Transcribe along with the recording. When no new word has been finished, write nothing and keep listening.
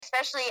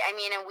especially, I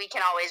mean, and we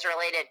can always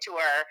relate it to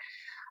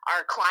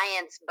our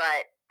clients,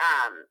 but,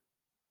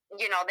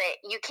 you know,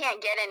 you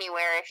can't get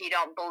anywhere if you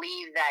don't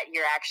believe that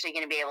you're actually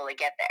going to be able to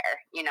get there.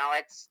 You know,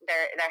 it's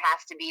there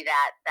has to be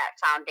that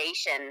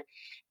foundation.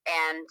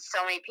 And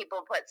so many people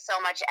put so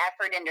much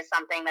effort into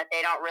something that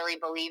they don't really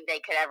believe they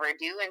could ever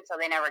do. And so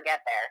they never get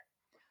there.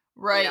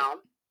 Right. You know?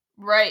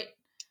 Right.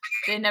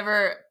 They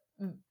never,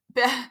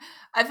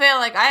 I feel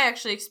like I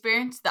actually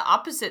experienced the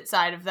opposite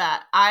side of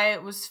that. I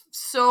was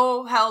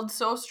held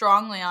so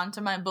strongly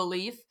onto my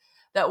belief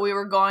that we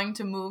were going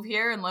to move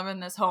here and live in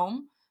this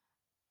home.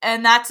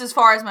 And that's as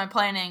far as my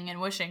planning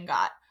and wishing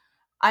got.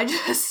 I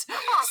just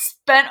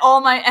spent all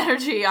my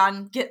energy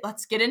on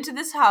let's get into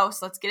this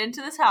house.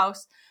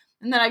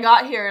 And then I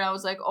got here and I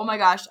was like, oh my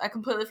gosh, I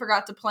completely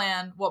forgot to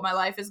plan what my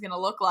life is going to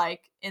look like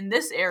in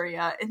this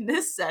area, in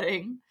this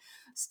setting.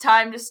 It's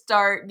time to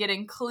start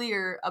getting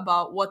clear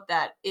about what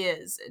that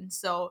is. And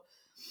so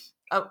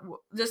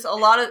just a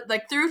lot of,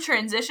 like, through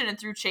transition and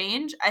through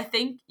change, I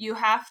think you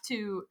have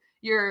to,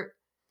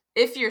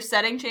 if your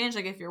setting changed,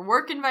 like if your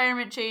work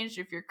environment changed,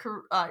 if your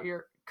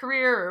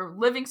career or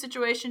living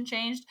situation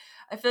changed,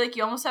 I feel like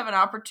you almost have an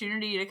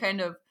opportunity to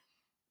kind of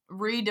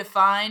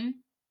redefine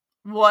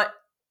what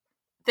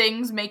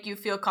things make you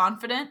feel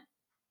confident,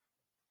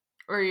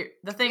 or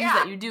the things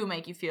that you do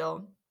make you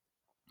feel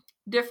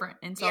different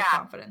in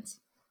self-confidence.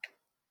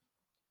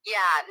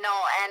 Yeah, no,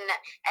 and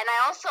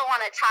I also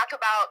want to talk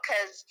about,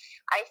 because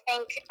I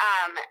think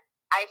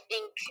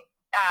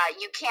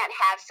you can't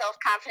have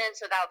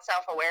self-confidence without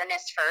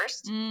self-awareness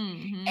first.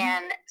 Mm-hmm.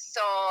 And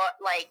so,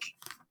 like,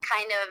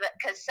 kind of,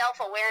 because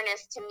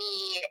self-awareness to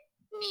me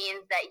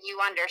means that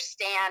you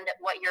understand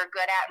what you're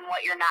good at and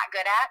what you're not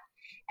good at.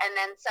 And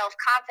then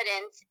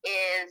self-confidence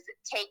is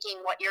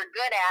taking what you're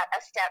good at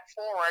a step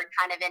forward,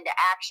 kind of into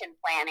action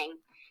planning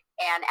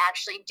and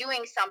actually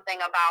doing something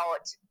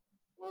about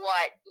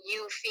what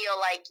you feel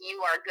like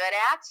you are good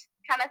at,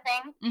 kind of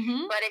thing.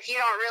 Mm-hmm. But if you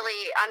don't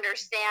really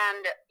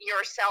understand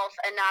yourself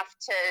enough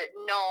to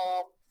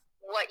know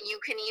what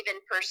you can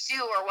even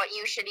pursue or what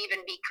you should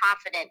even be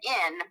confident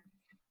in,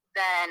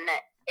 then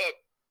it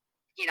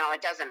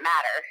doesn't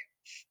matter.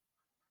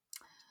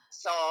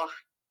 So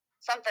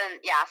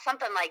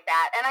something like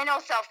that. And I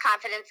know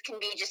self-confidence can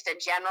be just a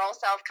general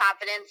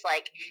self-confidence,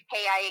 like,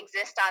 hey, I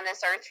exist on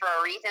this earth for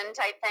a reason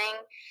type thing.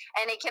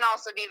 And it can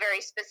also be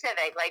very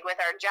specific, like with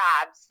our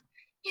jobs,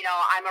 you know,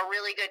 I'm a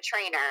really good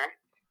trainer,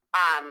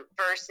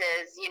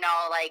 versus, you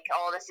know, like,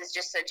 oh, this is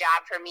just a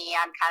job for me,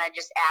 I'm kind of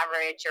just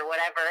average or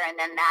whatever. And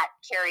then that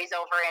carries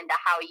over into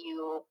how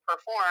you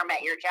perform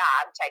at your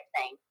job type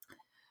thing.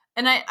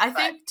 And I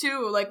think,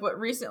 too, like, what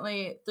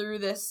recently, through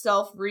this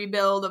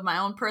self-rebuild of my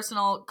own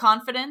personal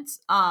confidence,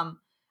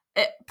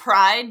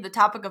 pride, the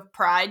topic of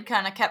pride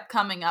kind of kept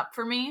coming up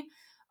for me.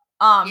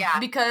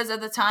 Because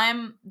at the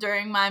time,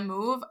 during my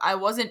move, I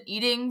wasn't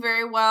eating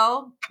very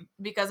well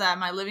because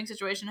my living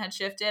situation had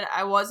shifted.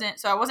 I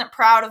wasn't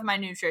proud of my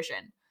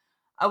nutrition.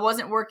 I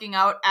wasn't working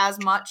out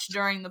as much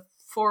during the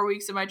 4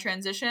 weeks of my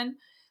transition.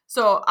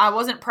 So I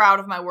wasn't proud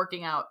of my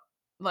working out,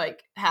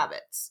 like,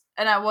 habits.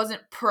 And I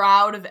wasn't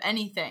proud of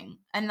anything.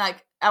 And,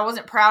 like, I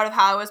wasn't proud of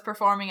how I was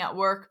performing at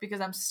work because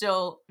I'm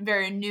still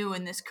very new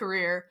in this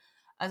career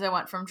as I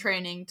went from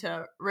training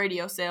to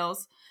radio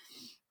sales.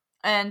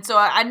 And so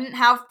I didn't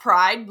have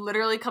pride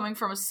literally coming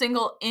from a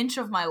single inch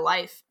of my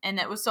life. And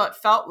it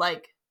felt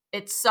like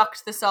it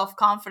sucked the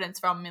self-confidence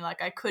from me.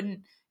 Like, I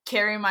couldn't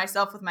carry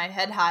myself with my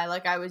head high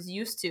like I was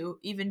used to,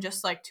 even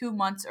just like 2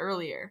 months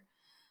earlier.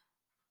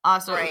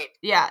 Right.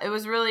 Yeah, it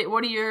was really,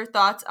 what are your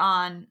thoughts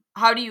on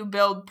how do you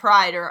build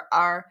pride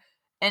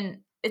and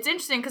it's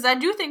interesting because I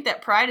do think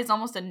that pride is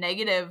almost a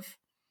negative,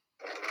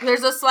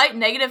 there's a slight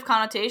negative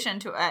connotation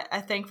to it, I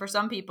think, for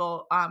some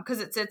people, because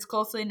it sits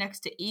closely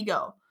next to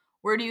ego.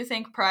 Where do you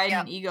think pride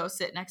and ego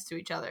sit next to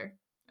each other?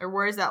 Or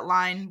where is that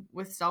line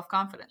with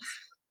self-confidence?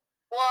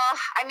 Well,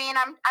 I mean,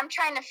 I'm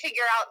trying to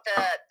figure out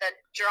the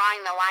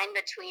drawing the line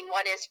between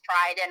what is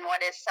pride and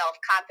what is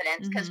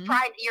self-confidence. Because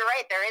pride, you're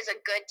right, there is a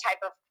good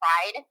type of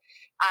pride.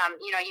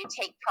 You know, you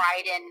take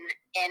pride in,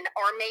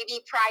 or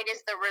maybe pride is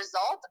the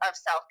result of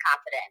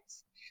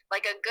self-confidence.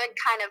 Like, a good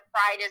kind of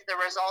pride is the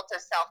result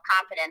of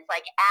self-confidence.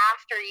 Like,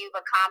 after you've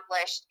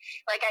accomplished,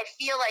 like, I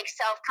feel like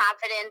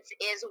self-confidence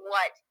is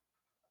what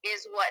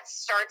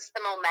starts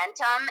the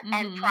momentum,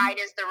 and pride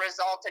is the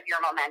result of your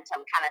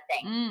momentum, kind of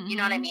thing. You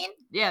know what I mean?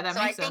 Yeah, that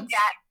makes sense. So I think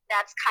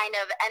that's kind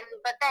of,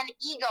 but then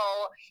ego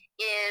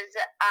is,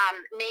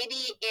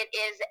 maybe it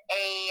is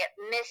a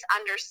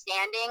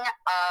misunderstanding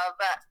of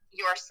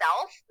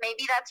yourself.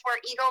 Maybe that's where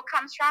ego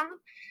comes from.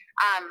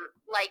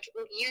 Like,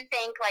 you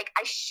think, like,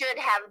 I should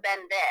have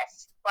been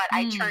this, but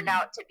I turned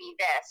out to be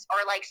this,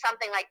 or like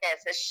something like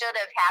this. It should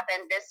have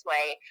happened this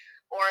way.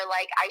 Or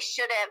like, I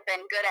should have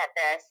been good at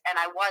this and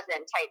I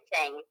wasn't, type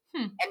thing.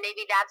 And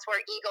maybe that's where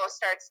ego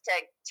starts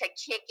to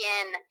kick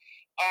in,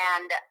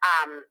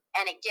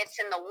 and it gets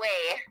in the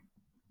way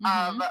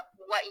of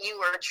what you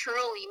were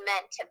truly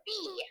meant to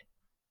be.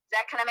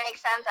 Does that kind of make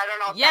sense? I don't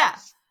know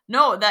if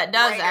no, that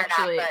does, right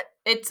actually. not,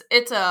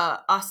 it's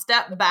a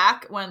step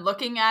back when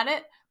looking at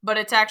it, but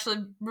it's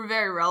actually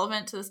very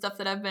relevant to the stuff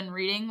that I've been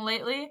reading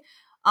lately.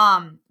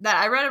 That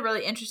I read a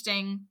really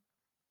interesting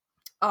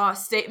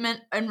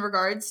statement in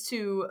regards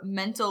to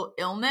mental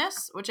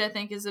illness, which I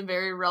think is a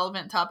very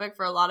relevant topic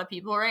for a lot of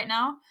people right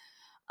now.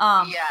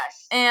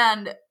 Yes.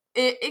 And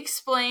it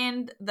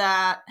explained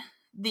that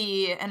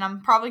and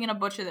I'm probably going to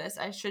butcher this.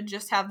 I should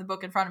just have the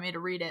book in front of me to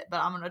read it,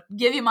 but I'm going to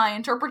give you my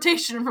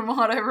interpretation from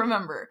what I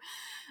remember.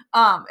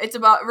 It's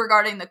about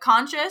regarding the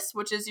conscious,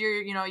 which is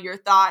your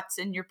thoughts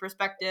and your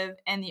perspective,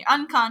 and the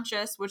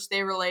unconscious, which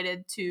they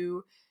related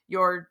to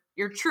your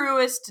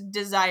truest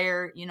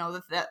desire,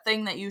 that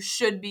thing that you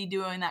should be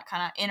doing, that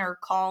kind of inner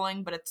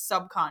calling, but it's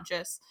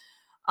subconscious.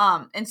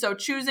 And so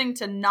choosing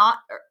to not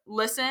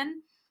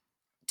listen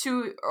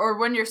to, or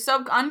when your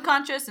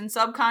unconscious and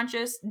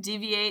subconscious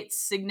deviates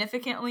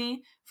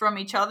significantly from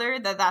each other,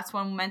 that's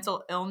when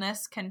mental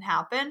illness can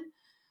happen.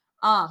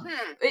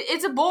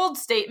 It's a bold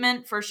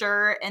statement for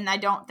sure, and I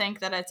don't think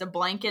that it's a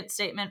blanket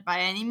statement by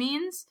any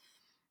means,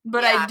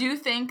 but I do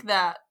think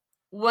that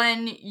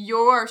when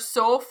you're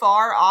so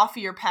far off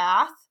your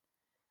path,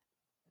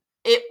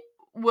 it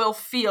will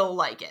feel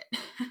like it.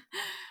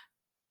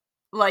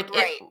 Right.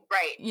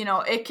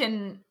 It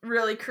can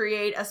really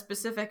create a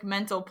specific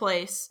mental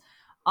place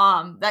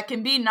that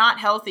can be not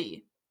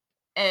healthy.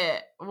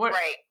 What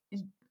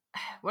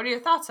are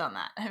your thoughts on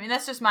that? I mean,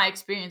 that's just my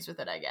experience with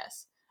it, I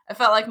guess. I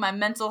felt like my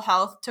mental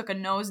health took a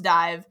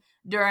nosedive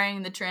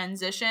during the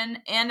transition,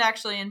 and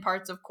actually in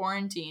parts of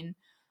quarantine,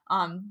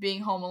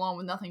 being home alone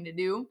with nothing to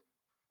do.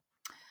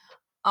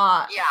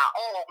 Yeah.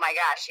 Oh my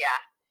gosh. Yeah.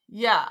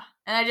 Yeah.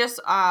 And I just,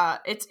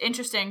 it's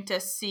interesting to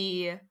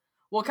see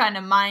what kind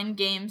of mind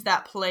games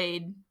that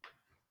played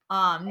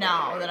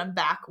now that I'm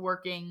back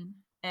working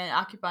and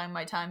occupying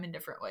my time in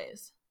different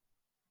ways.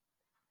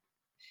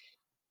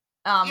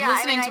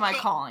 Listening to my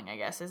calling, I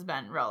guess, has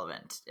been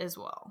relevant as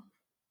well.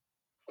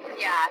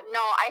 Yeah, no,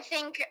 I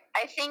think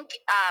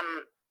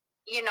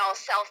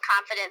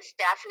self-confidence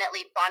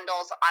definitely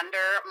bundles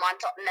under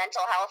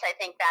mental health. I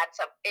think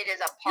it is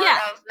a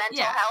part of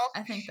mental health.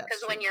 I think that's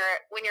because when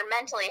you're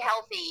mentally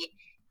healthy,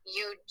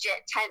 you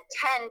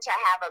tend to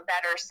have a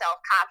better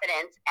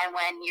self-confidence, and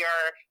when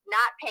you're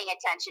not paying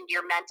attention to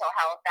your mental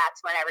health,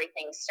 that's when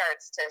everything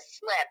starts to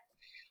slip.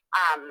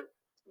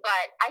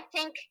 But I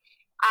think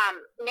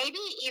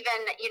maybe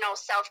even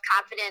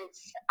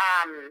self-confidence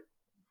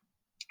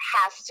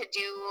has to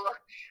do,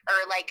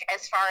 or like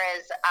as far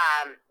as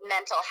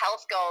mental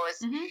health goes,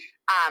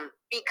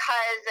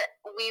 because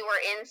we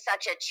were in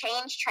such a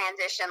change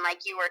transition,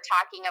 like you were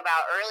talking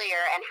about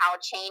earlier, and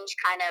how change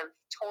kind of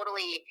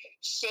totally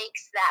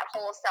shakes that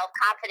whole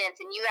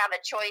self-confidence, and you have a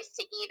choice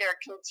to either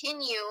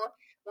continue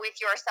with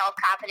your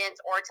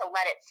self-confidence or to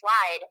let it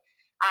slide.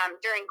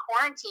 During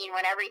quarantine,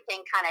 when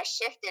everything kind of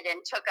shifted and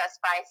took us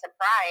by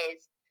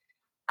surprise,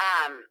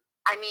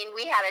 I mean,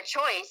 we had a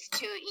choice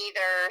to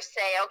either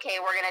say, okay,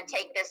 we're going to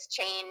take this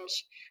change,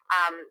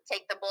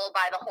 take the bull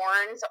by the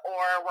horns,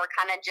 or we're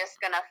kind of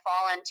just going to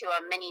fall into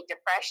a mini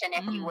depression,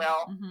 if you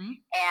will,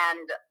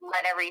 and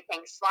let everything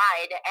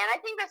slide. And I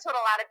think that's what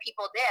a lot of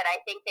people did. I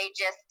think they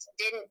just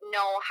didn't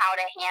know how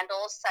to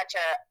handle such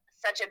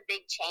a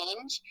big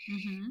change.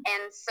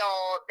 And so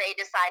they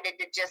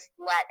decided to just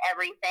let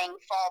everything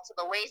fall to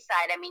the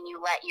wayside. I mean, you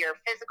let your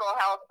physical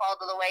health fall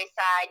to the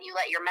wayside, you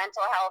let your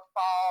mental health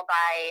fall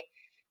by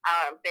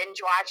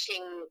binge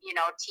watching,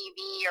 TV,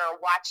 or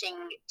watching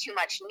too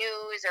much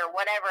news or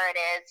whatever it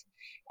is.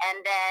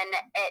 And then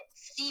it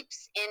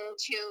seeps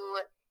into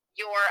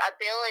your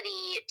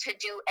ability to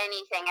do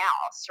anything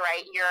else,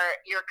 right?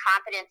 Your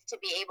confidence to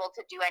be able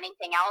to do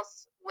anything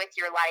else with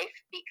your life,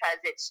 because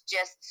it's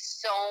just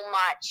so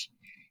much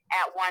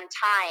at one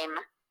time.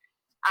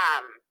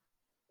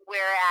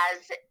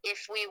 Whereas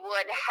if we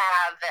would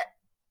have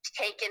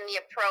taken the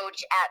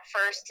approach at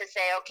first to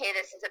say, okay,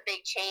 this is a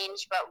big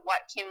change, but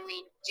what can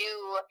we do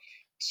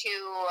to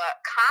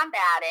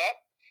combat it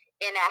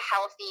in a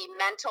healthy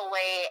mental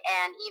way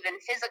and even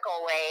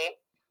physical way,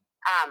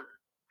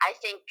 I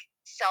think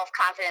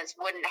self-confidence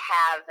wouldn't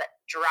have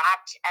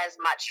dropped as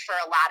much for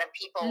a lot of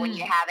people when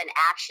you have an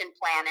action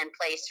plan in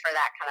place for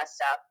that kind of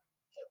stuff.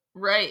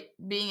 Right.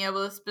 Being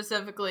able to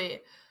specifically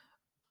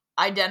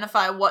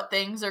identify what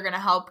things are going to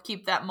help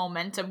keep that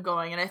momentum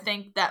going. And I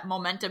think that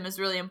momentum is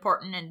really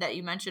important, and that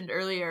you mentioned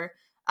earlier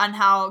on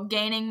how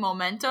gaining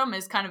momentum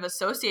is kind of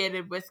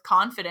associated with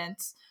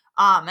confidence.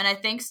 And I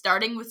think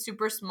starting with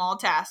super small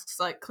tasks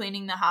like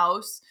cleaning the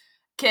house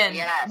can,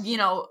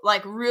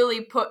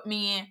 really put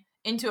me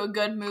into a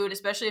good mood,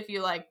 especially if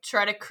you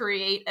try to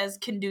create as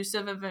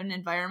conducive of an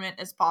environment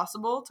as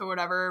possible to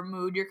whatever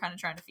mood you're kind of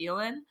trying to feel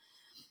in.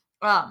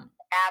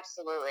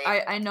 Absolutely.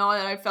 I know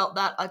that I felt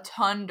that a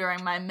ton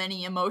during my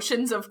many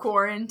emotions of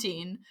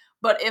quarantine,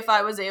 but if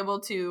I was able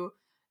to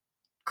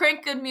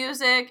crank good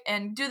music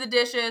and do the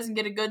dishes and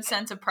get a good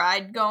sense of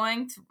pride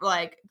going,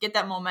 to get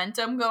that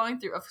momentum going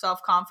through a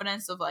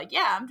self-confidence of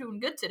yeah, I'm doing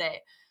good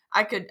today,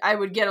 I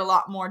would get a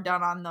lot more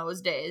done on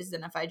those days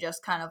than if I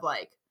just kind of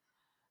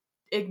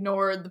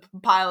ignored the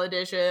pile of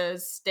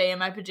dishes, stay in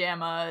my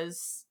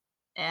pajamas,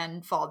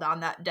 and fall down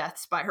that death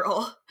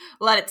spiral.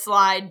 Let it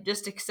slide,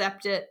 just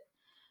accept it.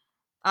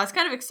 It's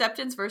kind of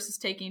acceptance versus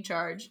taking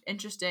charge.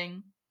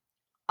 Interesting.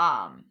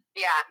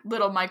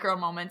 Little micro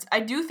moments. I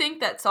do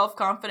think that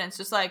self-confidence,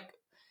 just like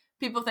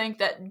people think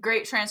that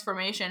great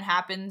transformation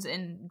happens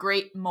in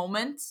great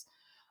moments,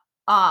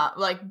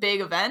 like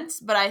big events,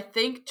 but I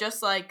think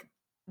just like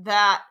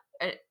that,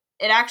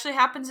 it actually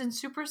happens in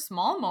super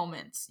small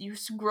moments. You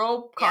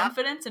grow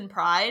confidence and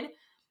pride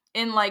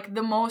in like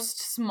the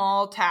most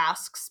small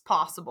tasks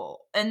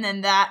possible, and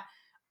then that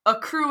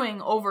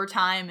accruing over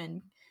time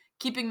and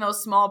keeping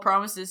those small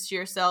promises to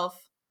yourself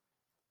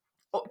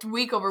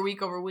week over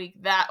week over week,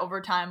 that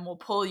over time will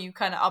pull you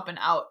kind of up and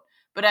out.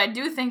 But I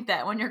do think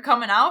that when you're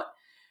coming out,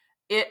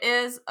 it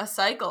is a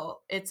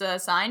cycle. It's a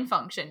sine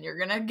function. You're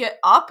going to get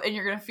up and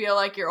you're going to feel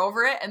like you're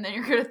over it, and then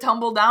you're going to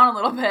tumble down a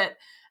little bit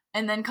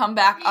and then come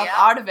back up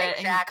out of it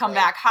and come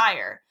back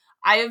higher.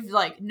 I've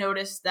like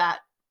noticed that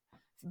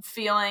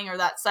feeling or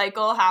that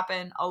cycle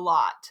happen a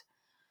lot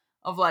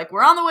of like,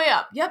 we're on the way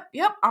up.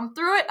 Yep, I'm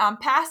through it. I'm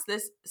past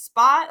this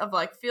spot of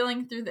like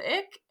feeling through the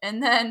ick,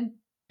 and then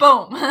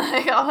boom,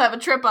 I'll have a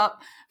trip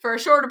up for a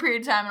shorter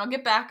period of time and I'll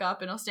get back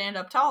up and I'll stand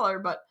up taller,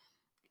 but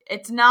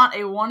it's not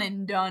a one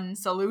and done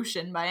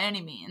solution by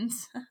any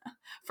means.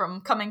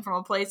 From coming from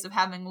a place of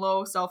having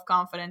low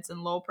self-confidence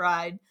and low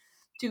pride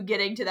to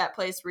getting to that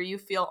place where you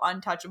feel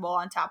untouchable,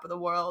 on top of the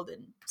world,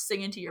 and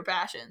singing to your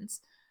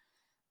passions.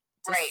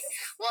 Right.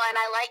 Well, and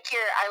I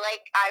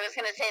was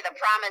going to say the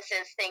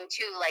promises thing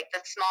too, like the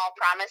small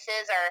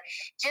promises are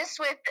just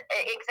with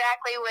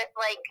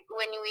like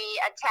when we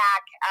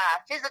attack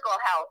physical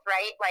health,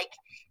 right? Like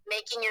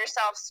making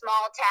yourself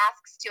small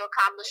tasks to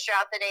accomplish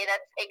throughout the day.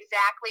 That's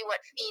exactly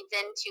what feeds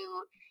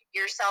into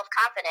your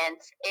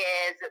self-confidence,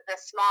 is the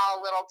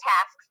small little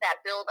tasks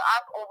that build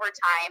up over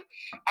time.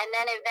 And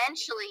then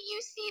eventually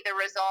you see the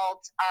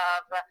result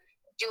of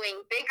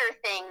doing bigger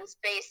things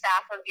based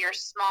off of your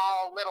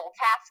small little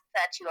tasks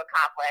that you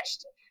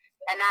accomplished.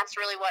 And that's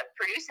really what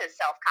produces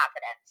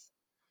self-confidence.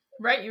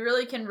 Right. You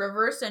really can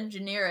reverse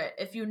engineer it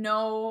if you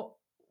know,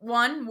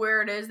 one,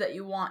 where it is that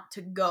you want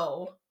to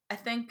go. I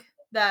think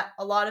that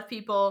a lot of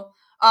people,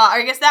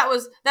 I guess that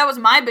was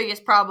my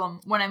biggest problem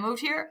when I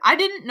moved here. I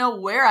didn't know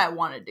where I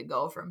wanted to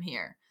go from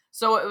here.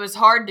 So it was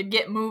hard to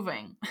get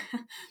moving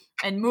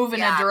and move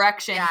in a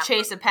direction,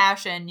 chase a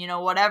passion,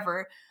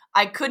 whatever.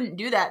 I couldn't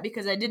do that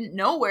because I didn't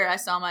know where I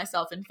saw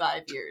myself in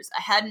 5 years.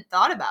 I hadn't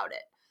thought about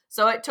it.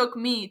 So it took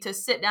me to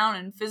sit down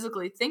and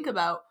physically think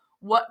about,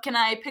 what can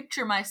I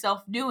picture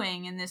myself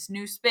doing in this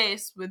new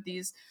space with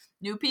these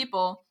new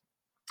people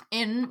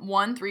in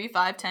 1, 3,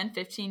 5, 10,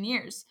 15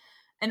 years,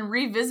 and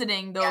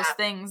revisiting those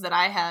things that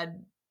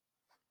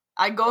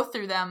I go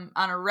through them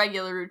on a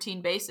regular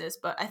routine basis.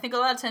 But I think a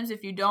lot of times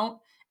if you don't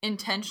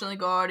intentionally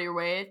go out of your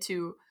way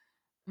to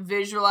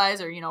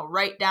visualize or,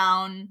 write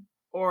down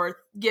or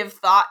give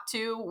thought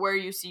to where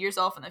you see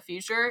yourself in the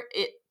future,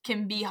 it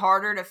can be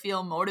harder to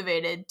feel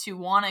motivated to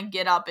want to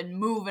get up and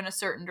move in a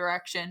certain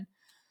direction,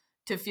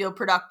 to feel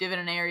productive in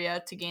an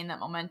area, to gain that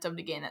momentum,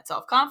 to gain that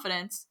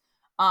self-confidence,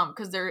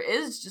 because there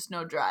is just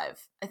no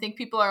drive. I think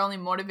people are only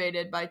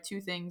motivated by two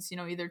things,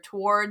 either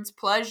towards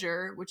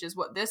pleasure, which is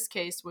what this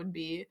case would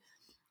be,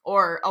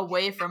 or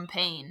away from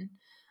pain,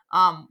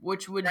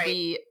 which would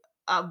be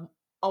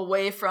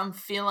away from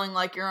feeling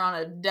like you're on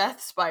a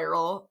death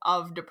spiral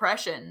of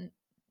depression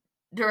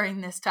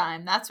during this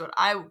time. That's what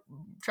I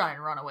try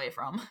and run away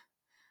from.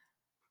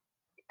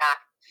 Yeah.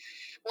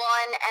 Well,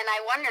 and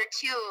I wonder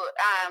too,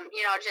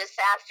 just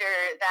after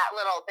that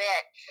little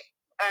bit,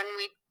 and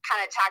we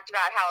kind of talked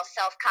about how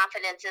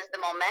self-confidence is the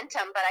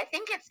momentum, but I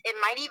think it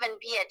might even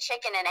be a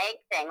chicken and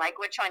egg thing, like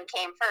which one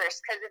came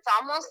first, because it's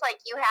almost like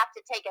you have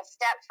to take a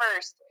step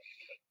first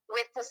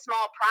with the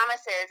small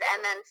promises,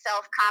 and then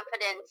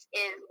self-confidence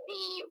is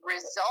the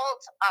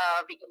result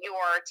of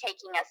your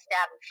taking a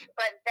step.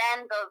 But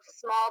then the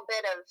small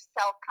bit of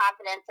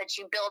self-confidence that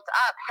you built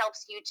up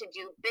helps you to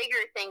do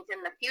bigger things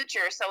in the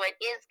future. So it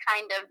is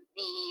kind of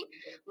the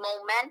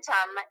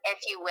momentum,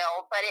 if you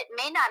will, but it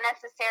may not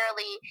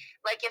necessarily,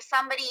 like if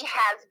somebody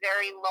has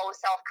very low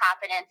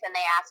self-confidence and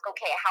they ask,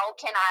 okay, how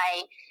can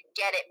I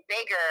get it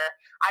bigger?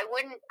 I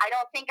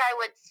don't think I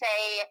would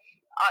say,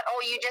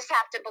 you just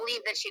have to believe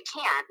that you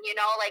can,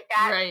 like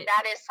that. Right.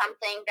 That is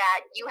something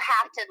that you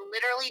have to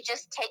literally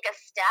just take a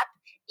step,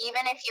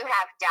 even if you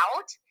have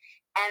doubt.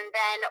 And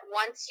then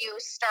once you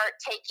start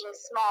taking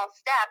small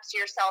steps,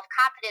 your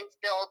self-confidence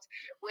builds,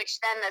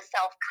 which then the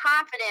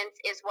self-confidence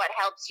is what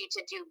helps you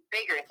to do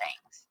bigger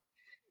things.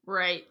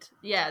 Right.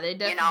 Yeah, they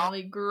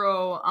definitely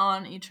grow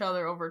on each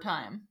other over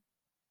time.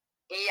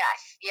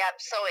 Yes. Yep.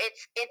 So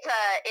it's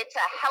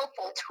a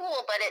helpful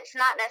tool, but it's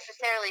not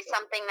necessarily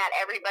something that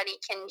everybody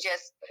can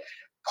just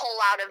pull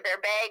out of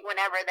their bag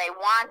whenever they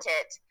want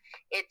it.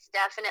 It's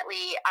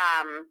definitely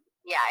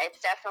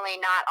it's definitely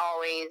not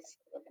always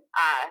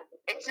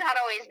it's not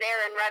always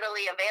there and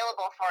readily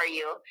available for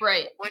you.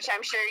 Right. Which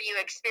I'm sure you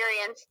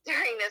experienced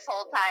during this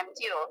whole time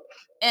too.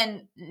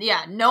 And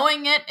yeah,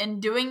 knowing it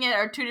and doing it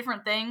are two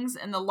different things.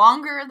 And the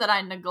longer that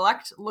I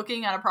neglect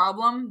looking at a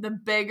problem, the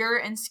bigger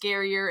and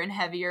scarier and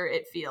heavier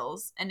it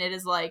feels. And it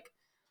is like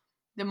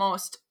the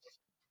most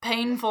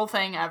painful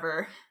thing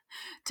ever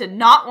to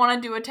not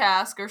want to do a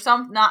task or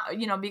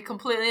be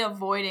completely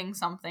avoiding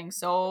something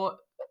so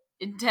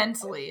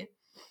intensely.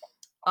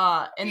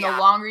 And the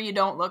longer you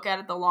don't look at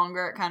it, the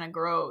longer it kind of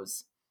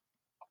grows.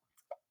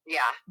 Yeah.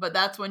 But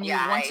that's when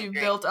once you've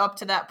built up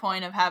to that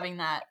point of having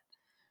that,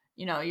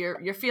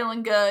 you're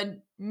feeling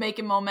good,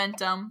 making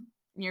momentum,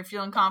 you're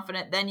feeling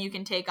confident, then you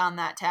can take on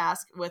that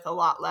task with a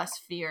lot less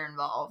fear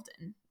involved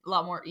and a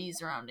lot more ease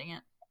surrounding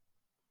it.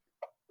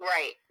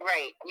 Right.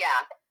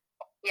 Yeah.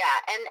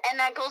 Yeah,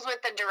 and that goes with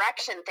the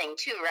direction thing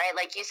too, right?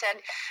 Like you said,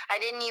 I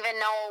didn't even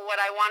know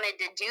what I wanted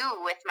to do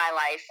with my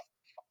life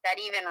that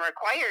even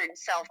required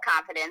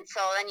self-confidence. So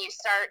then you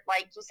start,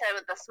 like you said,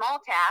 with the small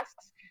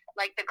tasks,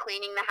 like the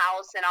cleaning the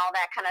house and all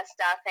that kind of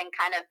stuff, and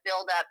kind of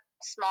build up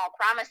small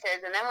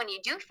promises. And then when you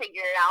do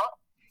figure it out,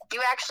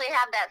 you actually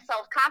have that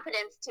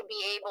self-confidence to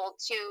be able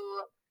to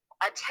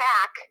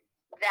attack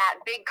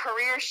that big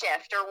career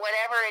shift or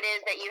whatever it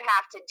is that you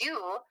have to do,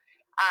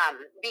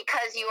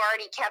 because you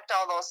already kept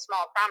all those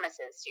small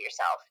promises to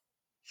yourself.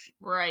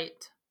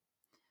 Right.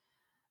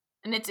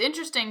 And it's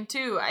interesting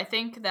too. I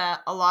think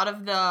that a lot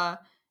of the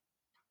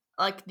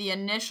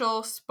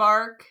initial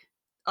spark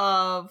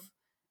of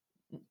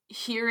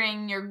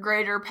hearing your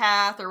greater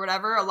path or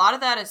whatever, a lot of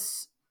that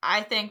is,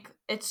 I think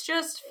it's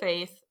just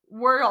faith.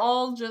 We're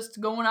all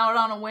just going out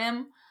on a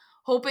whim,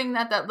 hoping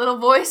that little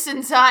voice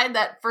inside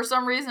that for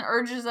some reason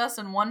urges us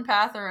in one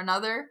path or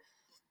another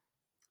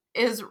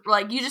is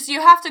like,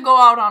 you have to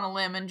go out on a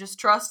limb and just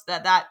trust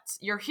that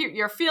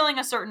you're feeling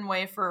a certain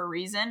way for a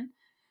reason.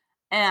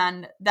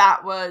 And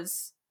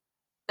that's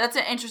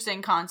an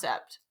interesting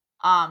concept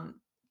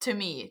to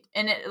me.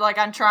 And it, like,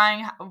 I'm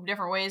trying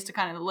different ways to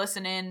kind of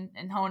listen in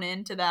and hone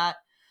into that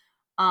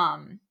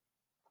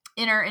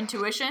inner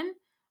intuition,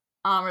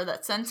 or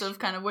that sense of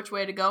kind of which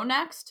way to go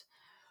next.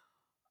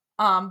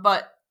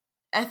 But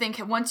I think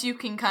once you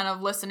can kind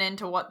of listen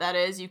into what that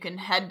is, you can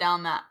head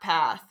down that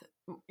path.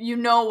 You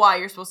know why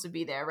you're supposed to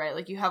be there, right?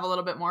 Like, you have a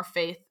little bit more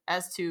faith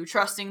as to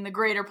trusting the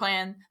greater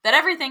plan, that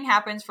everything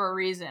happens for a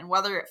reason,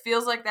 whether it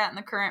feels like that in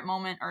the current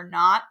moment or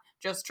not.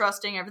 Just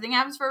trusting everything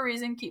happens for a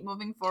reason. Keep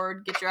moving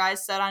forward. Get your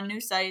eyes set on new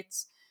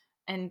sights,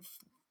 and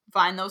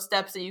find those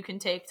steps that you can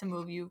take to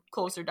move you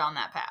closer down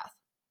that path.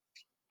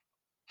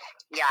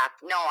 Yeah,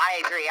 no,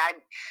 I agree.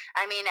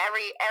 I mean,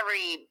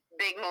 every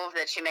big move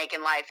that you make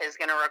in life is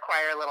going to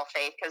require a little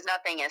faith, because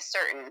nothing is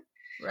certain.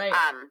 Right.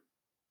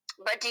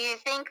 But do you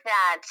think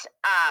that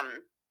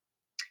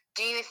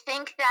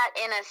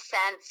in a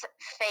sense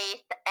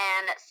faith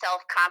and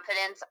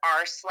self-confidence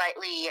are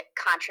slightly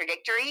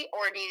contradictory,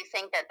 or do you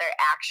think that they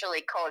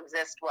actually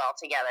coexist well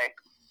together?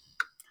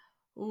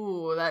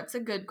 Ooh, that's a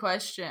good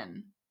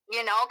question.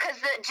 Because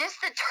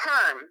just the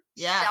term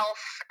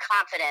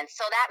self-confidence,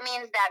 so that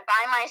means that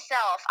by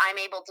myself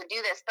I'm able to do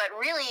this, but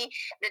really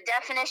the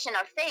definition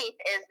of faith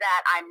is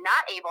that I'm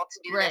not able to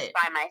do this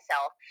by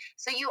myself.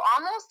 So you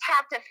almost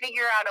have to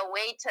figure out a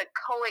way to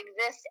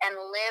coexist and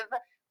live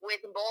with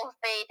both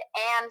faith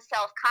and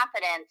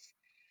self-confidence,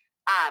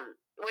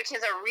 which is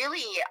a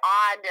really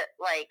odd,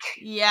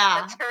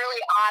 that's a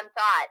really odd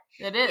thought.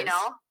 It is.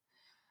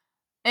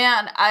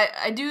 And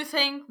I do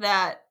think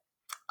that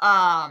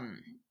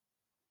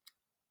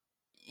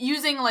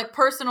using like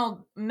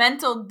personal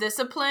mental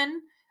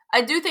discipline,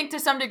 I do think to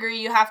some degree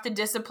you have to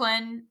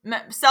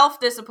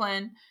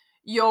self-discipline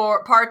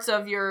your parts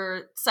of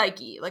your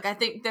psyche. Like, I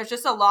think there's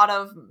just a lot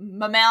of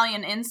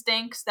mammalian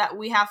instincts that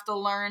we have to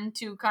learn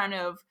to kind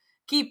of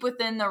keep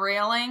within the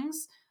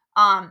railings.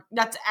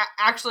 That's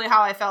actually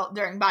how I felt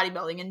during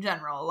bodybuilding in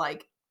general.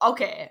 Like,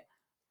 okay,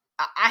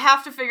 I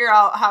have to figure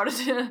out how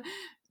to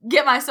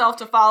get myself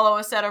to follow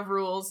a set of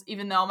rules,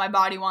 even though my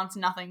body wants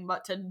nothing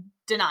but to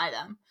deny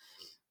them.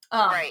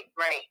 Right.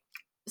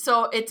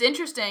 So it's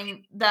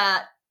interesting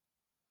that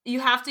you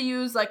have to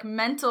use like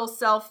mental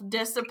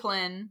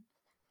self-discipline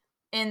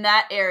in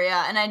that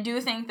area. And I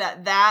do think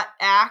that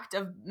act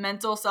of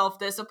mental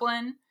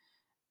self-discipline,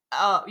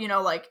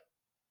 like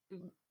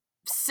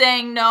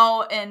saying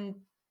no and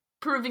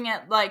proving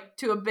it like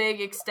to a big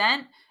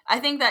extent, I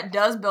think that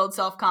does build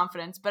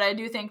self-confidence. But I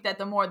do think that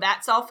the more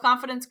that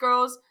self-confidence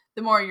grows,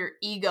 the more your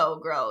ego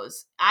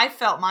grows. I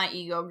felt my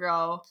ego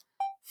grow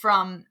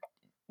from,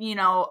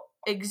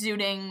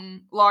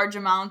 exuding large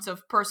amounts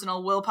of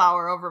personal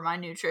willpower over my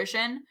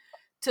nutrition,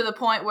 to the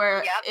point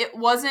where it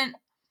wasn't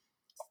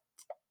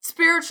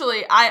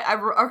spiritually.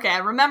 I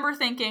remember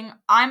thinking,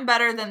 I'm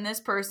better than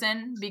this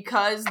person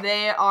because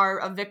they are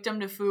a victim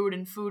to food,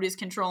 and food is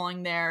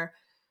controlling their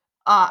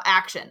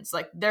actions.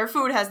 Like, their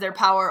food has their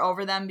power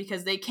over them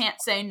because they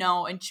can't say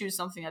no and choose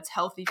something that's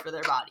healthy for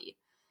their body.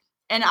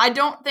 And I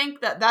don't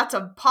think that that's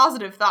a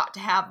positive thought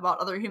to have about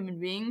other human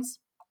beings.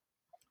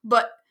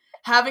 But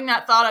having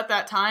that thought at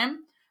that time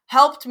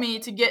helped me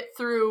to get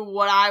through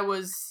what I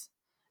was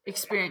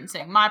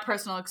experiencing, my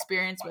personal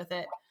experience with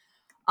it.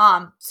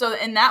 So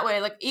in that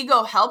way, like,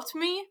 ego helped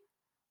me,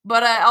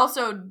 but I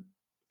also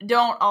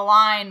don't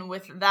align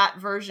with that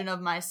version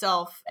of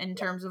myself in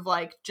terms of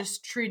like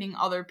just treating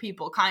other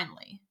people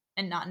kindly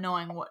and not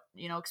knowing what,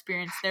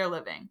 experience they're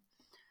living.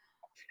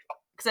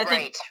 Because I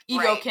think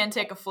ego can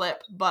take a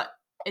flip, but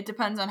it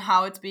depends on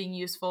how it's being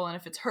useful and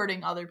if it's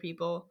hurting other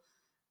people.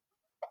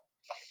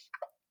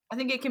 I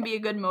think it can be a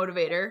good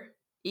motivator,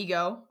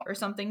 ego, or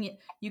something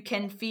you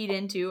can feed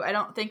into. I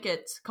don't think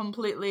it's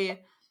completely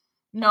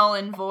null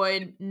and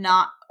void,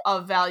 not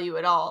of value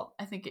at all.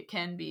 I think it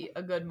can be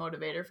a good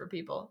motivator for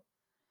people.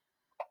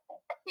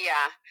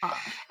 Yeah.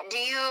 Do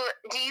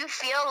you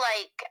feel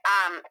like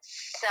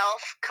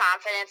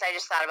self-confidence, I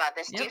just thought about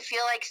this. Yep. Do you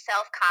feel like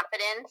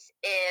self-confidence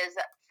is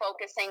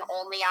focusing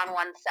only on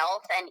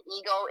oneself and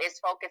ego is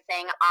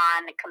focusing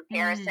on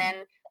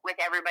comparison with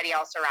everybody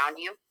else around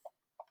you?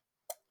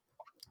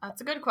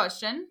 That's a good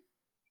question.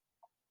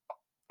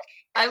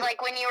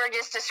 Like when you were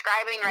just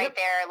describing right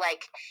there,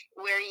 like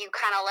where you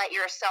kind of let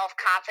your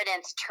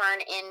self-confidence turn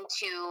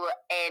into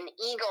an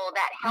ego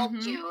that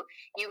helped you,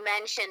 you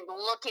mentioned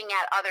looking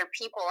at other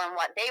people and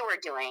what they were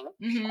doing.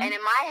 And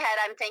in my head,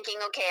 I'm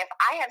thinking, okay, if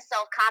I have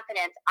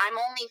self-confidence, I'm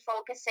only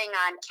focusing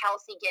on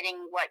Kelsie getting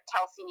what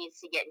Kelsie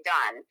needs to get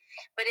done.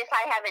 But if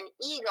I have an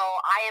ego,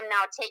 I am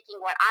now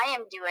taking what I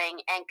am doing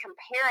and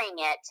comparing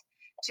it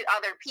to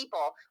other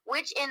people,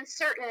 which in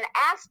certain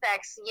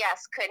aspects,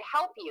 yes, could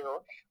help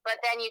you,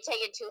 but then you take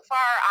it too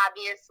far,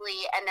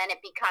 obviously, and then it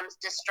becomes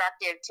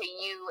destructive to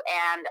you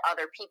and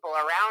other people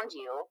around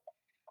you.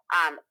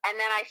 And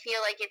then I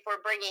feel like if we're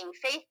bringing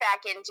faith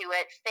back into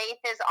it, faith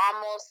is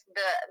almost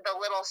the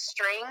little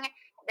string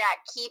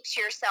that keeps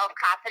your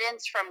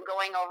self-confidence from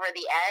going over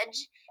the edge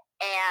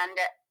and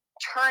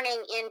turning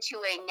into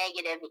a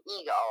negative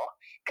ego,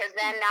 because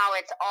then now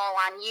it's all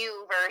on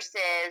you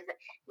versus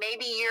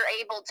maybe you're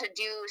able to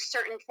do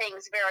certain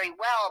things very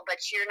well, but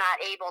you're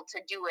not able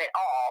to do it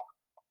all.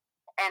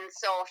 And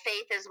so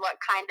faith is what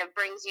kind of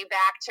brings you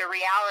back to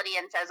reality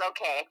and says,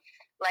 okay,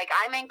 like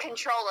I'm in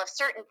control of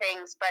certain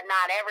things, but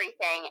not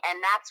everything.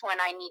 And that's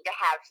when I need to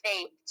have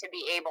faith to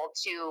be able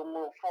to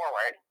move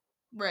forward.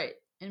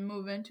 Right. And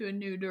move into a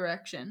new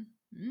direction.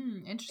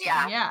 Interesting.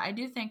 Yeah, I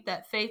do think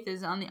that faith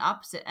is on the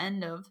opposite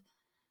end of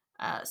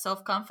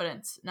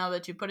self-confidence, now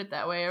that you put it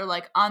that way, or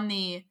like on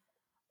the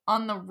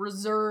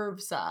reserve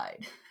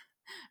side.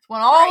 When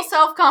all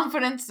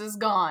self-confidence is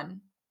gone,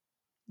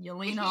 you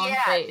lean on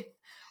faith.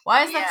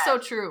 Why is that so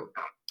true?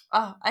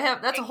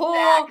 That's a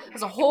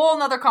whole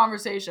nother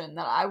conversation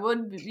that I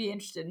would be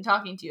interested in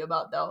talking to you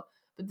about, though.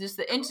 But just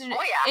the interesting the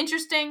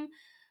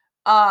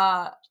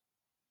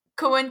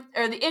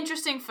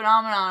interesting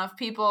phenomenon of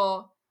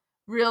people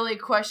really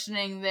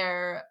questioning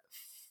their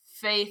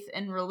faith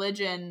and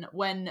religion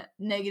when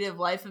negative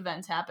life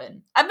events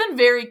happen. I've been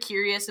very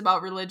curious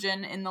about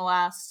religion in the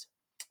last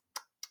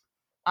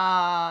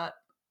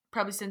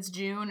probably since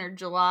June or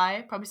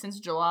July,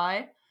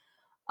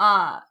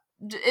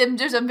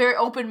 there's a very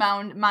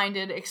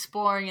open-minded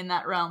exploring in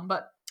that realm,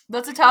 but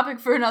that's a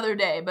topic for another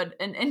day, but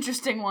an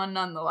interesting one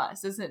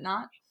nonetheless, is it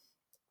not?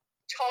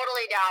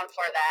 Totally down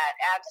for that.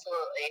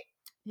 Absolutely.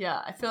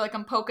 Yeah, I feel like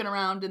I'm poking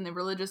around in the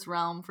religious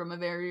realm from a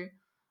very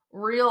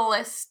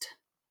realist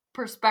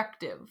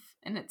perspective,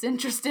 and it's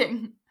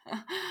interesting.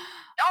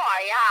 Oh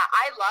yeah,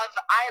 I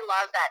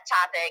love that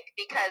topic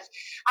because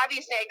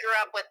obviously I grew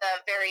up with a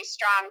very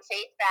strong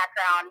faith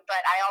background, but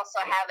I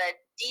also have a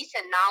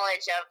decent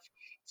knowledge of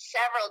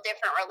several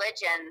different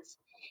religions,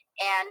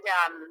 and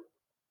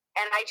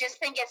I just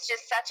think it's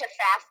just such a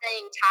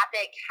fascinating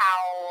topic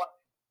how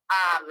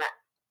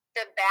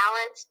the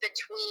balance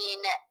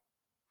between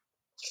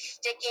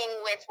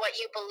sticking with what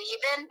you believe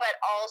in, but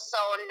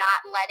also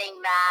not letting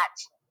that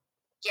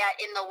get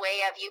in the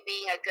way of you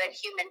being a good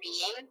human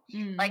being.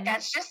 Like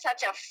that's just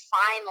such a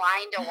fine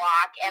line to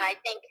walk, and I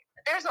think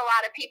there's a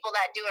lot of people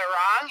that do it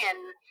wrong, and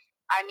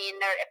I mean,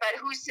 but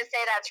who's to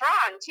say that's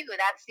wrong too?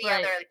 That's the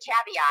other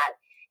caveat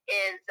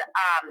is,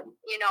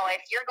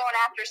 if you're going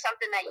after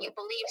something that you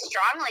believe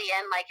strongly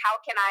in, like how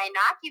can I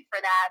knock you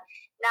for that?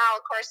 Now,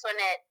 of course, when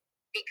it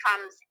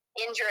becomes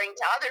injuring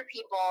to other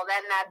people,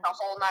 then that's a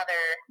whole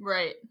nother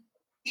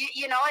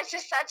it's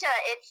just such a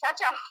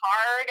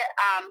hard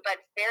but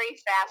very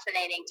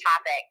fascinating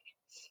topic.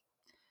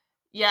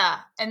 Yeah,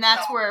 and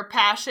that's where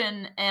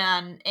passion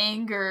and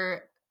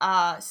anger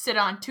sit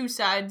on two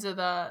sides of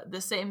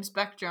the same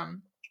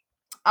spectrum,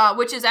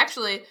 which is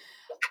actually,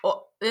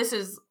 this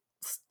is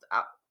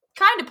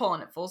kind of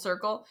pulling it full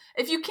circle.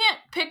 If you can't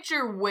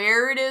picture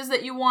where it is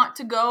that you want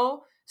to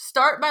go,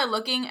 start by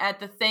looking at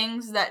the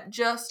things that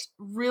just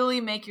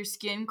really make your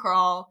skin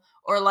crawl,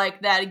 or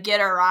like that get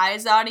a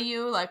rise out of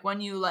you. Like when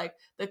you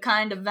the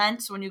kind of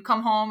vents when you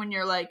come home and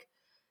you're like,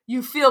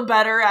 you feel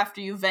better after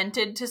you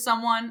vented to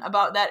someone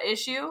about that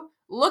issue.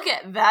 Look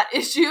at that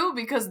issue,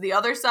 because the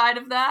other side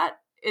of that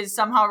is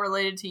somehow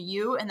related to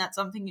you, and that's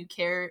something you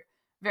care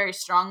very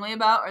strongly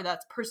about, or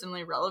that's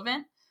personally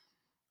relevant.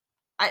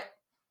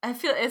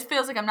 it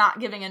feels like I'm not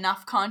giving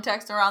enough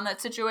context around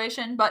that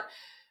situation, but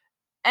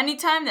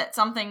anytime that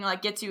something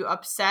like gets you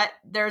upset,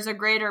 there's a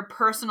greater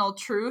personal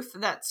truth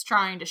that's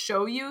trying to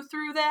show you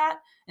through that.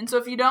 And so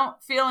if you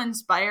don't feel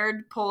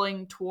inspired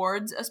pulling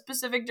towards a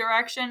specific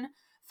direction,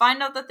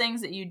 find out the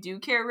things that you do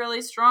care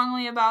really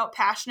strongly about,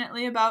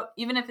 passionately about,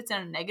 even if it's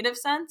in a negative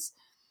sense,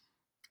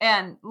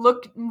 and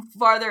look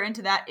farther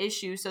into that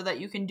issue so that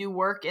you can do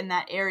work in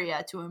that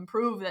area to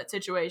improve that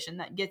situation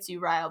that gets you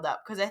riled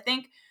up. Because I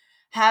think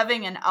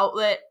having an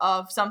outlet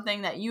of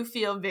something that you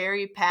feel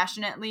very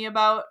passionately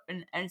about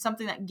and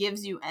something that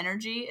gives you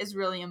energy is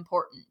really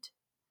important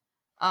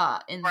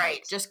in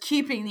like just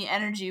keeping the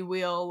energy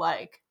wheel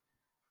like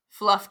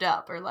fluffed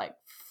up or like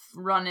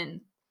running.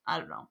 I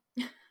don't know.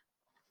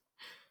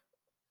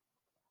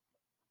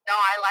 No,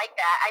 I like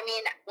that. I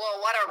mean,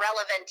 well, what a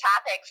relevant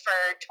topic for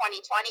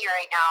 2020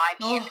 right now. I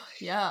mean,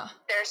 yeah,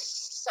 there's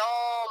so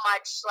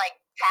much like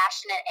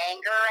passionate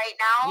anger right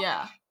now.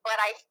 Yeah. But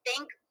I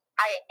think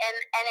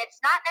and it's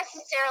not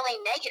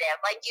necessarily negative.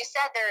 Like you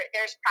said,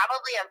 there's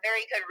probably a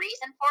very good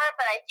reason for it,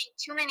 but I think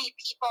too many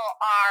people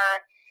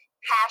are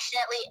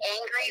passionately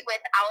angry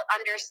without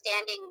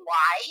understanding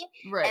why.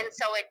 Right. And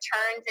so it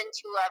turns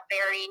into a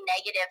very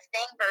negative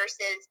thing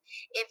versus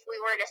if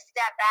we were to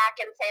step back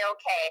and say,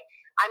 okay,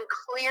 I'm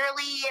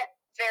clearly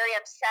very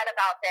upset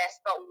about this,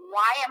 but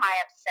why am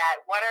I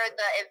upset? What are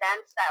the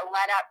events that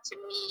led up to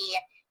me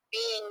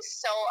being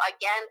so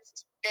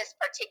against this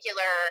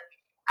particular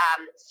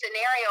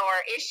scenario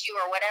or issue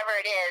or whatever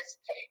it is?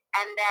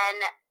 And then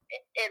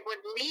it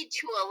would lead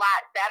to a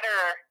lot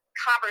better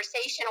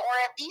conversation, or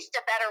at least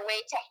a better way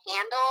to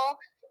handle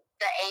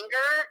the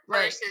anger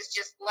versus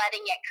just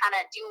letting it kind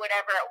of do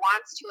whatever it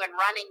wants to and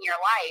running your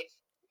life.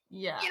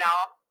 Yeah. You know?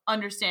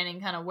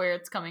 Understanding kind of where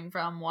it's coming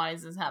from, why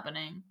is this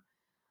happening?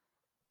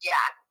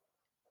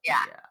 Yeah.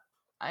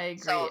 I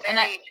agree. So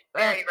very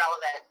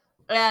relevant.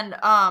 And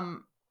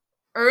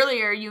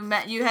earlier you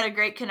had a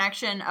great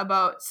connection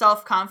about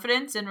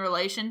self-confidence in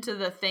relation to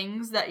the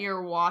things that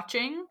you're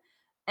watching.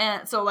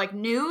 And so like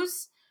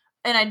news,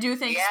 and I do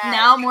think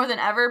now more than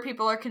ever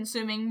people are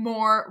consuming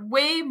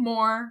way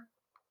more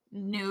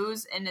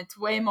news, and it's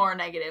way more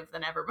negative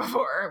than ever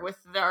before with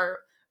our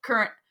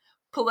current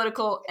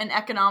political and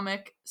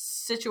economic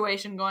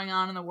situation going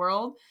on in the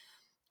world.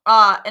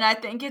 And I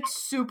think it's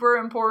super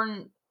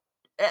important.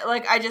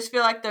 Like, I just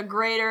feel like the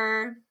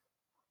greater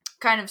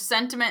kind of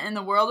sentiment in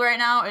the world right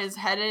now is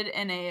headed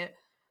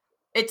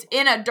it's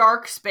in a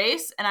dark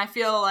space, and I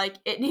feel like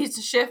it needs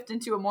to shift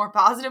into a more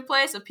positive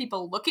place of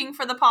people looking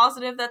for the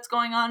positive that's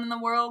going on in the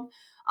world.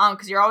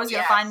 Because you're always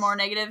going to find more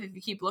negative if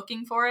you keep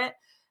looking for it.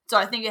 So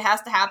I think it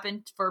has to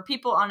happen for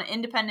people on an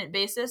independent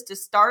basis to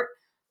start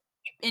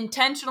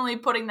intentionally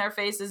putting their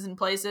faces in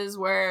places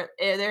where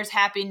there's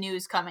happy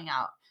news coming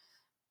out.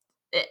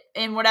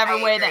 In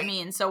whatever way that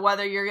means. So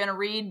whether you're going to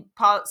read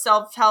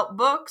self-help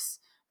books,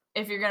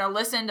 if you're going to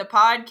listen to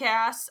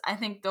podcasts, I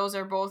think those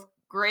are both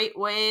great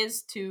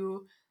ways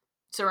to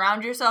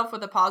surround yourself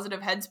with a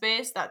positive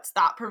headspace that's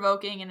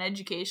thought-provoking and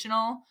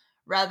educational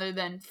rather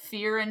than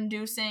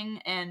fear-inducing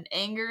and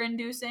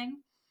anger-inducing.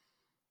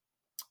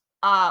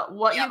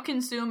 What you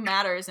consume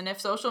matters, and if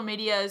social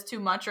media is too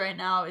much right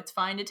now, it's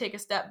fine to take a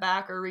step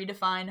back or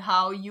redefine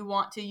how you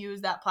want to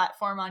use that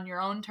platform on your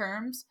own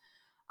terms.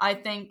 I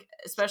think,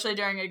 especially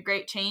during a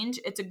great change,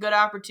 it's a good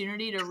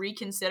opportunity to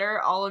reconsider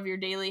all of your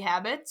daily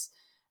habits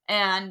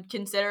and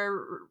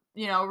consider,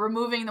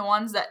 removing the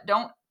ones that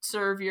don't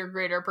serve your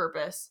greater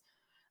purpose,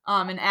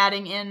 and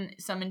adding in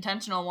some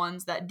intentional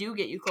ones that do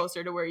get you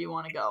closer to where you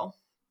want to go.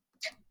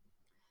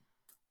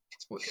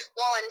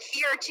 Well, and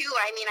fear too.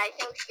 I mean, I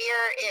think fear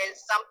is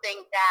something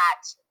that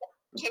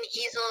can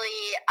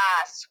easily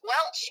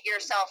squelch your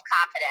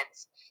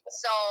self-confidence.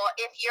 So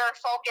if you're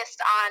focused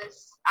on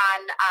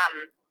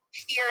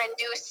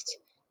fear-induced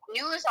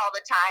news all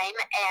the time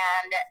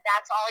and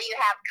that's all you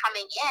have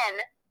coming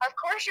in, of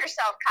course your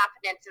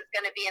self-confidence is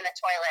going to be in the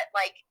toilet.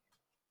 Like,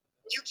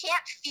 you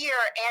can't fear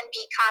and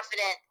be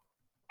confident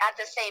at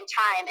the same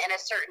time in a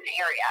certain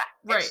area.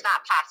 Right. It's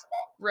not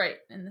possible. Right,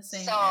 in the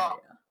same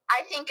area.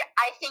 I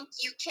think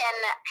you can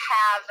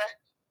have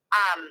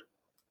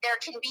there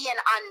can be an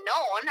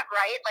unknown,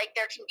 right? Like,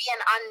 there can be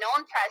an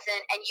unknown present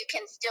and you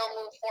can still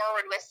move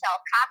forward with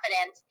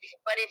self-confidence.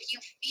 But if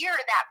you fear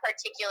that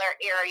particular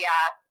area,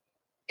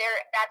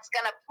 that's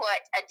going to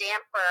put a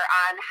damper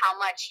on how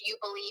much you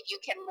believe you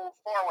can move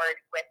forward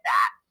with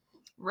that.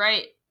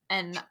 Right.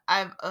 And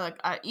I've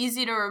an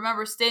easy to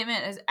remember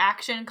statement is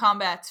action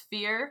combats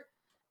fear.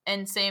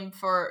 And same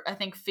for, I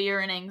think, fear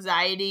and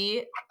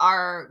anxiety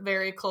are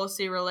very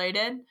closely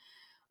related.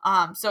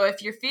 So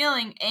if you're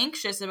feeling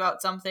anxious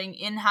about something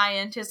in high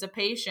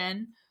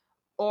anticipation,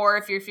 or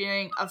if you're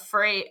feeling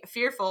afraid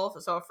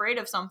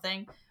of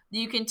something,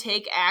 you can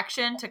take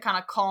action to kind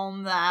of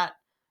calm that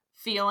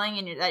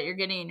feeling that you're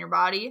getting in your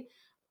body,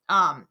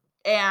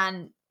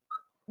 and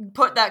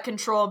put that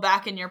control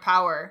back in your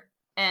power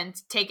and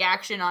take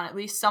action on at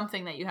least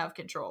something that you have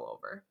control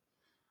over.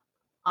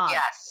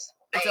 Yes.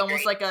 It's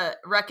almost like a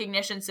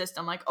recognition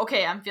system. Like,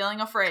 okay, I'm feeling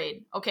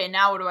afraid. Okay,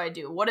 now what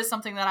do? What is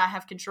something that I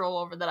have control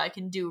over that I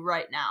can do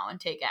right now and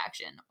take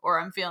action? Or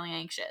I'm feeling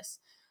anxious.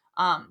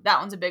 That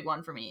one's a big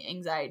one for me.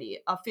 Anxiety.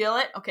 I'll feel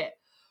it. Okay,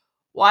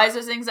 why is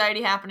this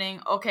anxiety happening?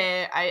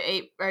 Okay,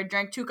 I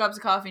drank 2 cups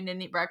of coffee and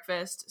didn't eat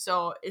breakfast.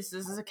 So this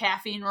is a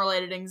caffeine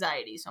related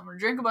anxiety. So I'm going to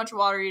drink a bunch of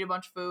water, eat a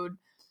bunch of food,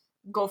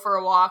 go for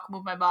a walk,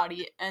 move my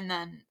body, and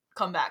then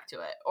come back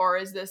to it. Or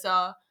is this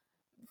a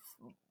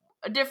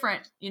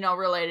different,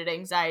 related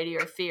anxiety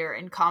or fear,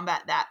 and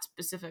combat that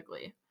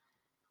specifically?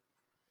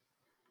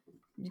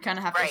 You kind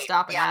of have to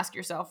stop and ask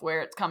yourself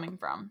where it's coming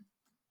from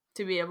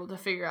to be able to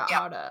figure out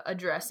how to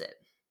address it.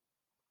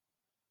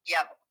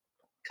 Yep.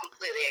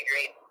 Completely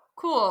agree.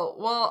 Cool.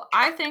 Well,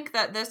 I think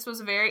that this was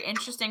a very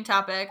interesting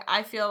topic.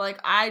 I feel like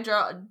I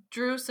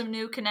drew some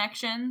new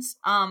connections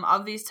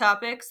of these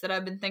topics that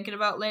I've been thinking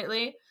about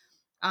lately.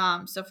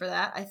 So for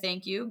that, I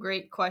thank you.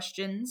 Great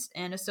questions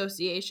and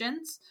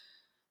associations.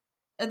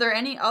 Are there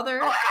any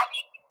other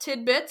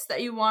tidbits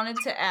that you wanted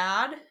to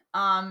add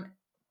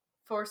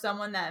for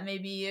someone that may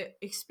be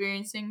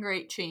experiencing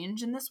great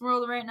change in this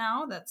world right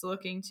now, that's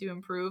looking to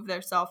improve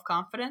their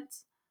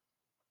self-confidence?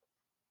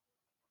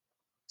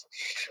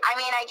 I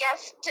mean, I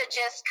guess to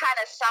just kind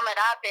of sum it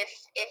up, if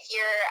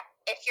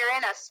you're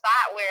in a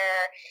spot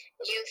where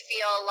you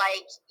feel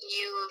like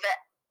you've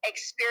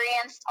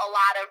experienced a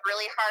lot of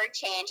really hard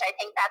change, I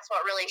think that's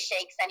what really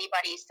shakes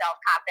anybody's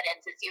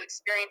self-confidence, is you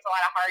experience a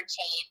lot of hard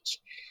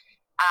change.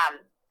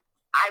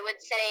 I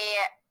would say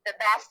the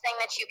best thing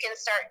that you can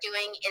start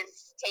doing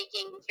is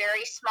taking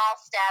very small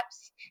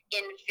steps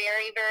in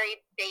very, very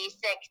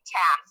basic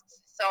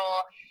tasks. So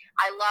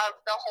I love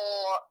the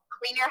whole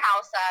clean your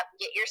house up,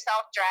 get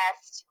yourself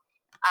dressed,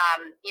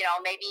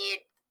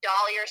 maybe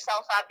doll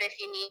yourself up if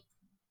you need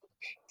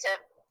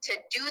to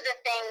do the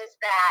things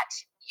that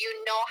you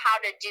know how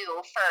to do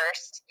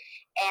first,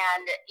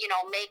 and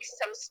make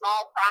some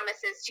small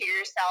promises to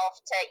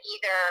yourself to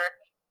either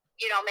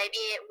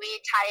maybe we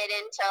tie it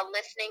into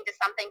listening to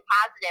something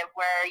positive,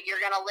 where you're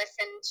going to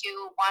listen to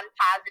one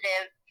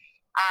positive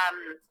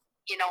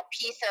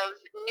piece of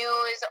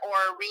news,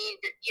 or read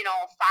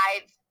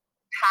 5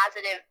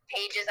 positive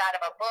pages out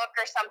of a book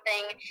or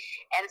something,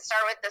 and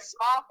start with the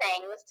small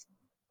things.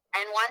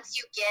 And once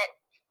you get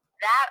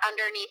that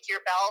underneath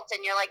your belt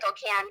and you're like,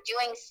 okay, I'm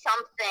doing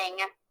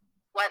something,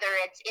 whether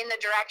it's in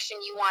the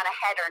direction you want to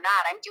head or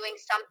not, I'm doing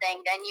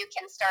something, then you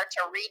can start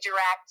to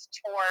redirect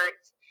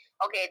towards,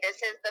 okay,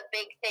 this is the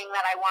big thing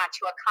that I want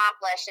to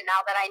accomplish. And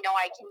now that I know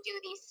I can do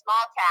these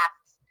small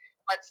tasks,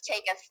 let's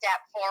take a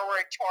step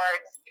forward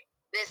towards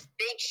this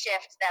big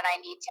shift that I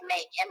need to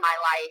make in my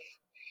life.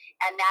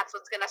 And that's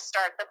what's going to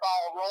start the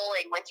ball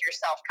rolling with your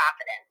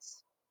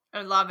self-confidence.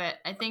 I love it.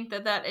 I think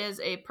that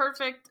is a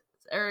perfect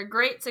or a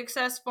great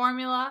success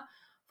formula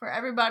for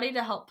everybody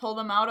to help pull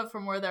them out of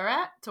from where they're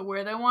at to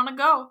where they want to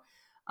go.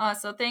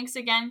 So thanks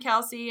again,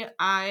 Kelsie.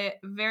 I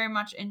very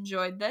much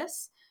enjoyed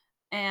this,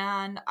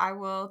 and I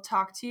will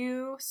talk to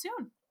you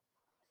soon.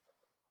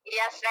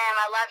 Yes, ma'am.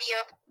 I love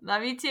you.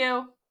 Love you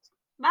too.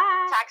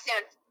 Bye. Talk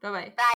soon. Bye-bye. Bye.